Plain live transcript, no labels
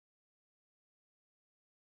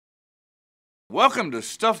Welcome to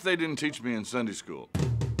Stuff They Didn't Teach Me in Sunday School.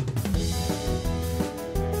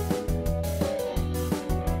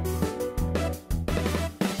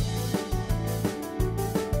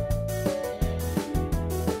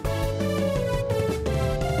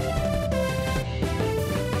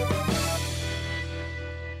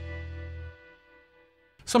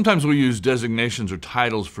 Sometimes we use designations or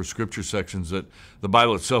titles for scripture sections that the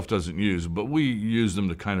Bible itself doesn't use, but we use them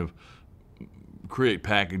to kind of create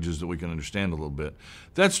packages that we can understand a little bit.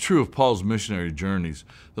 That's true of Paul's missionary journeys.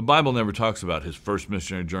 The Bible never talks about his first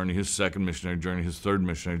missionary journey, his second missionary journey, his third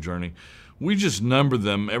missionary journey. We just number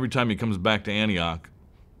them every time he comes back to Antioch,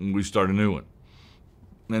 and we start a new one.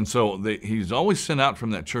 And so he's always sent out from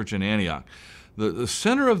that church in Antioch. The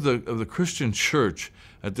center of the Christian church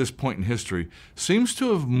at this point in history seems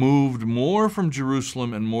to have moved more from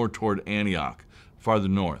Jerusalem and more toward Antioch, farther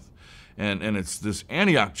north. And it's this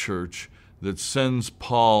Antioch church that sends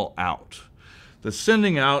Paul out. The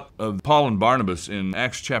sending out of Paul and Barnabas in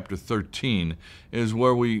Acts chapter 13 is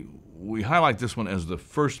where we highlight this one as the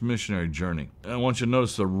first missionary journey. And I want you to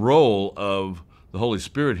notice the role of the Holy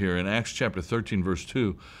Spirit here in Acts chapter 13, verse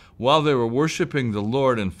 2. While they were worshiping the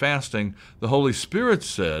Lord and fasting, the Holy Spirit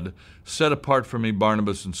said, "Set apart for me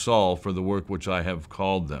Barnabas and Saul for the work which I have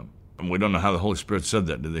called them." And we don't know how the Holy Spirit said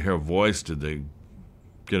that. Did they hear a voice? Did they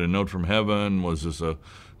get a note from heaven? Was this a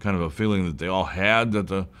kind of a feeling that they all had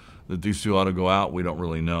that these two ought to go out? We don't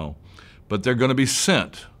really know. But they're going to be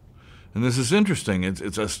sent. And this is interesting.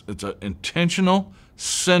 It's an intentional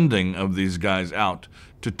sending of these guys out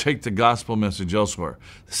to take the gospel message elsewhere.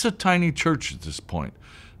 This is a tiny church at this point.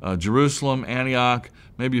 Jerusalem, Antioch,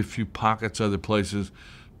 maybe a few pockets other places,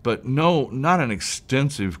 but no, not an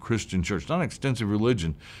extensive Christian church, not an extensive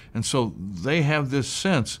religion. And so they have this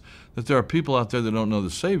sense that there are people out there that don't know the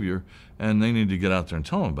Savior, and they need to get out there and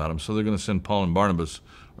tell them about him. So they're going to send Paul and Barnabas,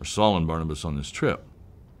 or Saul and Barnabas, on this trip.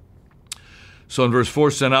 So in verse 4,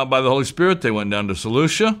 sent out by the Holy Spirit, they went down to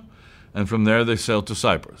Seleucia, and from there they sailed to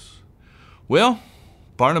Cyprus. Well,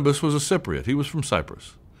 Barnabas was a Cypriot. He was from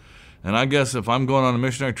Cyprus. And I guess if I'm going on a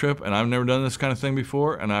missionary trip and I've never done this kind of thing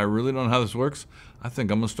before and I really don't know how this works, I think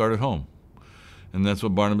I'm going to start at home. And that's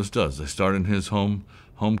what Barnabas does. They start in his home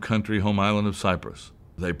country, home island of Cyprus.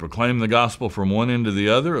 They proclaim the gospel from one end to the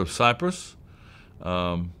other of Cyprus.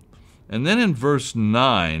 And then in verse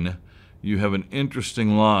 9, you have an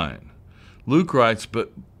interesting line. Luke writes,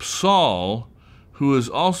 "But Saul, who is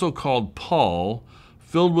also called Paul,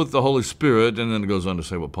 filled with the Holy Spirit," and then it goes on to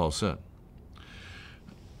say what Paul said.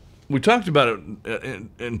 We talked about it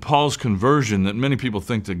in Paul's conversion, that many people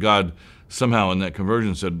think that God somehow in that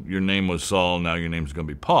conversion said, your name was Saul, now your name's going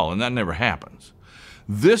to be Paul, and that never happens.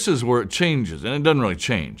 This is where it changes, and it doesn't really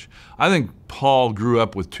change. I think Paul grew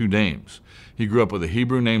up with two names. He grew up with a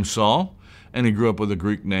Hebrew name Saul, and he grew up with a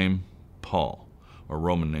Greek name Paul, or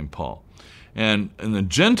Roman name Paul. And in the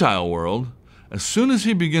Gentile world, as soon as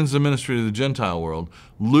he begins the ministry to the Gentile world,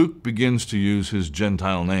 Luke begins to use his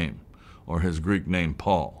Gentile name, or his Greek name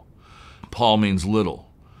Paul. Paul means little.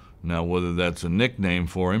 Now, whether that's a nickname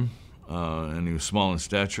for him, and he was small in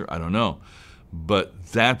stature, I don't know. But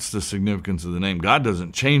that's the significance of the name. God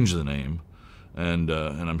doesn't change the name, and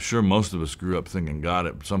I'm sure most of us grew up thinking God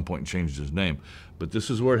at some point changed his name. But this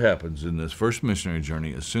is where it happens in this first missionary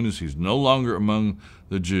journey. As soon as he's no longer among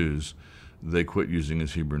the Jews, they quit using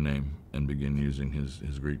his Hebrew name and begin using his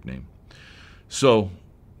Greek name. So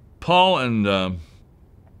Paul and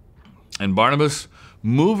Barnabas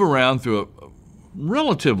move around through a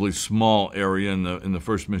relatively small area in the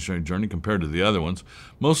first missionary journey compared to the other ones,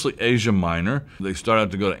 mostly Asia Minor. They start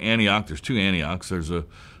out to go to Antioch. There's two Antiochs. There's a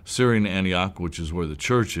Syrian Antioch, which is where the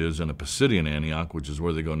church is, and a Pisidian Antioch, which is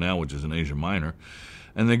where they go now, which is in Asia Minor.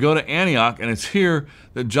 And they go to Antioch, and it's here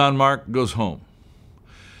that John Mark goes home.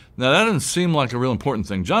 Now, that doesn't seem like a real important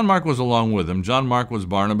thing. John Mark was along with him. John Mark was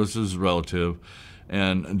Barnabas' relative,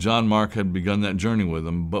 and John Mark had begun that journey with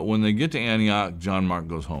him. But when they get to Antioch, John Mark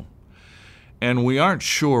goes home. And we aren't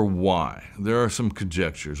sure why. There are some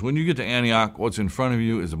conjectures. When you get to Antioch, what's in front of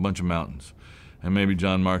you is a bunch of mountains. And maybe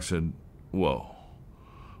John Mark said, whoa,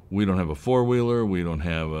 we don't have a four-wheeler, we don't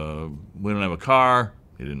have a car.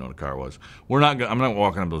 He didn't know what a car was. I'm not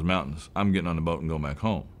walking up those mountains. I'm getting on the boat and going back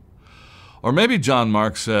home. Or maybe John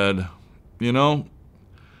Mark said, you know,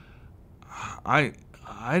 I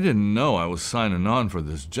didn't know I was signing on for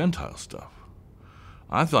this Gentile stuff.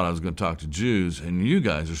 I thought I was going to talk to Jews, and you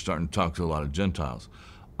guys are starting to talk to a lot of Gentiles.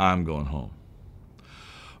 I'm going home.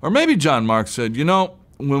 Or maybe John Mark said, you know,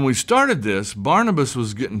 when we started this, Barnabas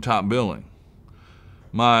was getting top billing.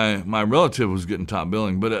 My relative was getting top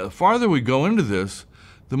billing, but the farther we go into this,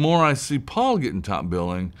 the more I see Paul getting top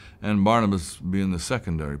billing and Barnabas being the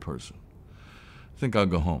secondary person. think I'll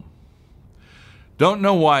go home. Don't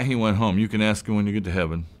know why he went home. You can ask him when you get to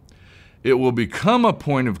heaven. It will become a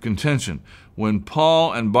point of contention when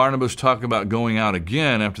Paul and Barnabas talk about going out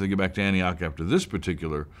again after they get back to Antioch after this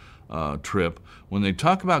particular trip. When they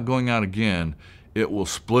talk about going out again, it will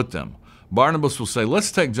split them. Barnabas will say,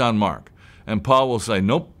 let's take John Mark. And Paul will say,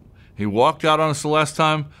 nope, he walked out on us the last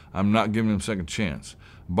time. I'm not giving him a second chance.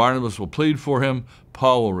 Barnabas will plead for him.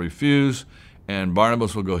 Paul will refuse. And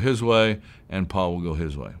Barnabas will go his way, and Paul will go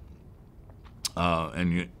his way.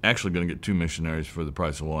 And you're actually going to get two missionaries for the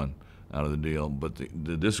price of one out of the deal, but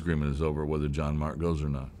the disagreement is over whether John Mark goes or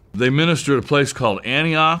not. They minister at a place called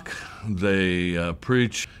Antioch. They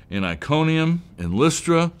preach in Iconium, in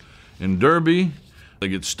Lystra, in Derbe. They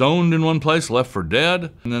get stoned in one place, left for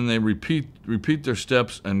dead, and then they repeat their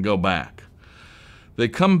steps and go back. They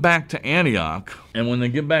come back to Antioch, and when they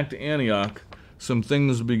get back to Antioch, some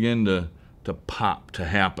things begin to pop, to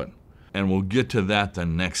happen. And we'll get to that the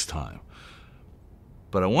next time.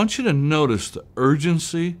 But I want you to notice the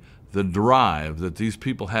urgency, the drive that these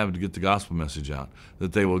people have to get the gospel message out.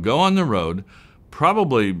 That they will go on the road,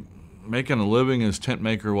 probably making a living as tent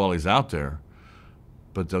maker while he's out there,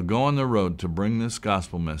 but they'll go on the road to bring this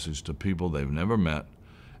gospel message to people they've never met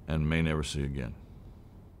and may never see again.